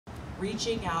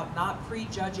reaching out, not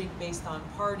prejudging based on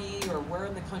party or where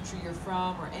in the country you're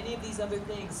from or any of these other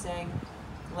things, saying,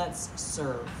 let's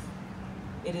serve.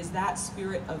 It is that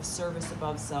spirit of service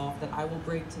above self that I will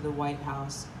bring to the White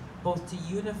House, both to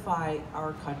unify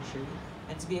our country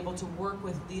and to be able to work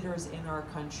with leaders in our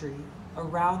country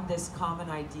around this common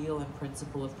ideal and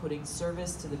principle of putting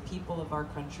service to the people of our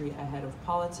country ahead of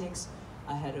politics,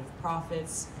 ahead of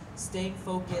profits, staying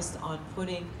focused on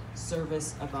putting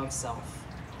service above self.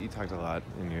 You talked a lot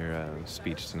in your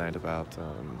speech tonight about,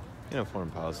 foreign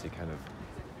policy kind of,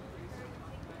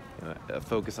 a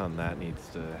focus on that needs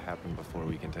to happen before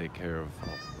we can take care of,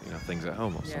 things at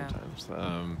home sometimes.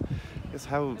 I guess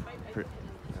how's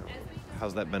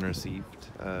that been received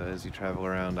as you travel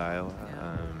around Iowa?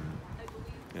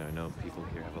 I know people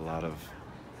here have a lot of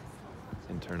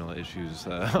internal issues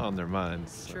on their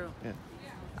minds. So, True.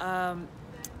 Yeah.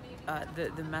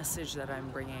 The message that I'm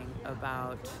bringing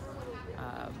about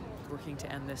working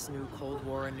to end this new Cold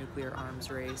War and nuclear arms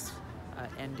race,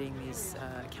 ending these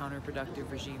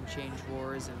counterproductive regime change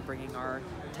wars and bringing our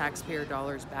taxpayer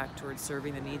dollars back towards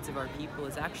serving the needs of our people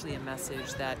is actually a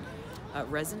message that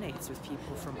resonates with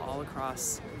people from all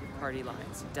across party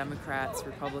lines. Democrats,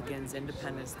 Republicans,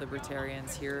 Independents,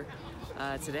 Libertarians here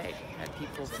today, and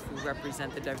people who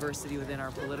represent the diversity within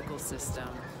our political system.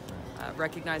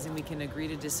 Recognizing we can agree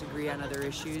to disagree on other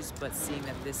issues, but seeing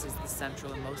that this is the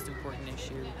central and most important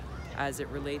issue as it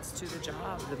relates to the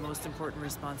job, the most important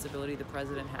responsibility the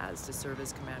president has to serve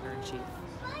as commander-in-chief.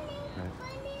 Right.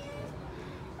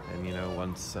 And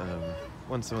once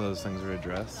some of those things are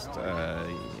addressed,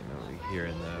 here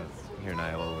in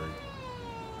Iowa, we're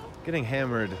getting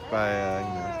hammered by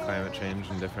climate change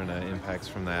and different impacts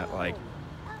from that. Like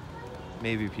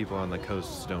maybe people on the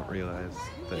coasts don't realize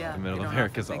that the Middle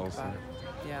America is also.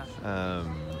 Yeah.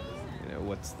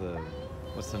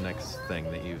 What's the next thing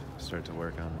that you start to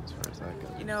work on as far as that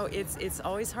goes? It's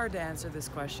always hard to answer this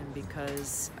question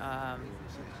because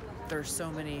there's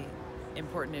so many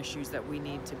important issues that we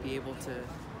need to be able to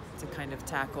kind of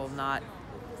tackle, not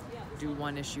do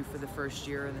one issue for the first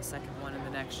year and the second one in the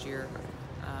next year.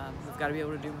 We've got to be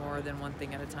able to do more than one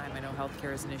thing at a time. I know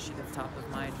healthcare is an issue that's top of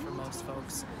mind for most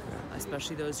folks,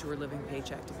 especially those who are living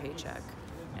paycheck to paycheck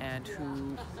and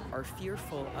who are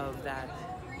fearful of that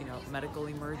medical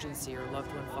emergency or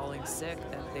loved one falling sick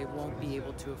that they won't be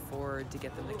able to afford to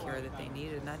get them the care that they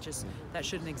need, and that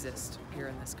shouldn't exist here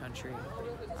in this country.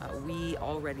 We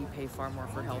already pay far more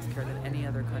for health care than any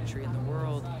other country in the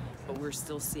world, but we're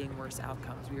still seeing worse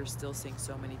outcomes. We are still seeing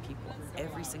so many people.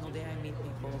 Every single day I meet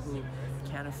people who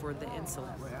can't afford the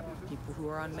insulin, people who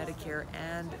are on Medicare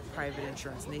and private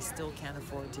insurance, and they still can't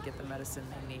afford to get the medicine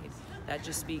they need. That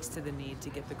just speaks to the need to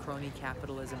get the crony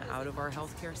capitalism out of our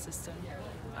healthcare system.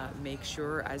 Make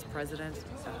sure, as president,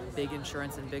 big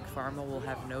insurance and big pharma will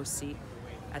have no seat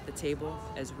at the table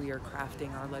as we are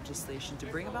crafting our legislation to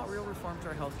bring about real reform to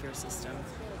our healthcare system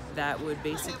that would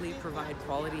basically provide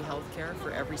quality healthcare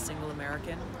for every single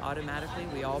American automatically.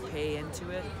 We all pay into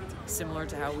it, similar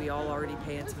to how we all already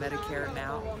pay into Medicare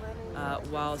now,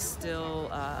 while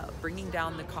still bringing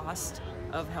down the cost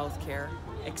of healthcare,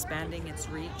 expanding its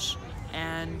reach.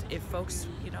 And if folks,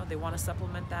 they want to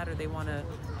supplement that or they want to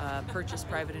purchase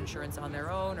private insurance on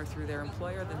their own or through their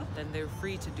employer, then they're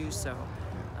free to do so.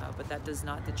 But that does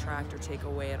not detract or take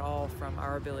away at all from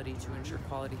our ability to ensure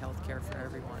quality health care for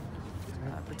everyone.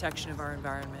 Protection of our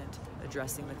environment,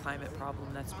 addressing the climate problem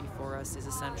that's before us is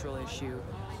a central issue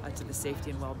to the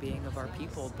safety and well-being of our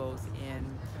people, both in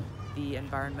the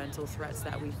environmental threats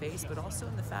that we face, but also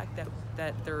in the fact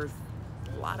that there are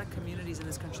a lot of communities in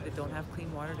this country that don't have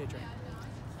clean water to drink.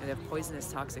 They have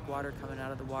poisonous, toxic water coming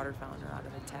out of the water fountain or out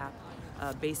of the tap.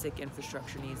 Basic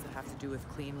infrastructure needs that have to do with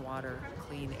clean water,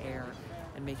 clean air,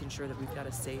 and making sure that we've got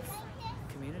a safe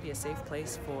community, a safe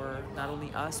place for not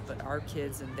only us, but our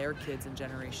kids and their kids and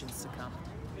generations to come.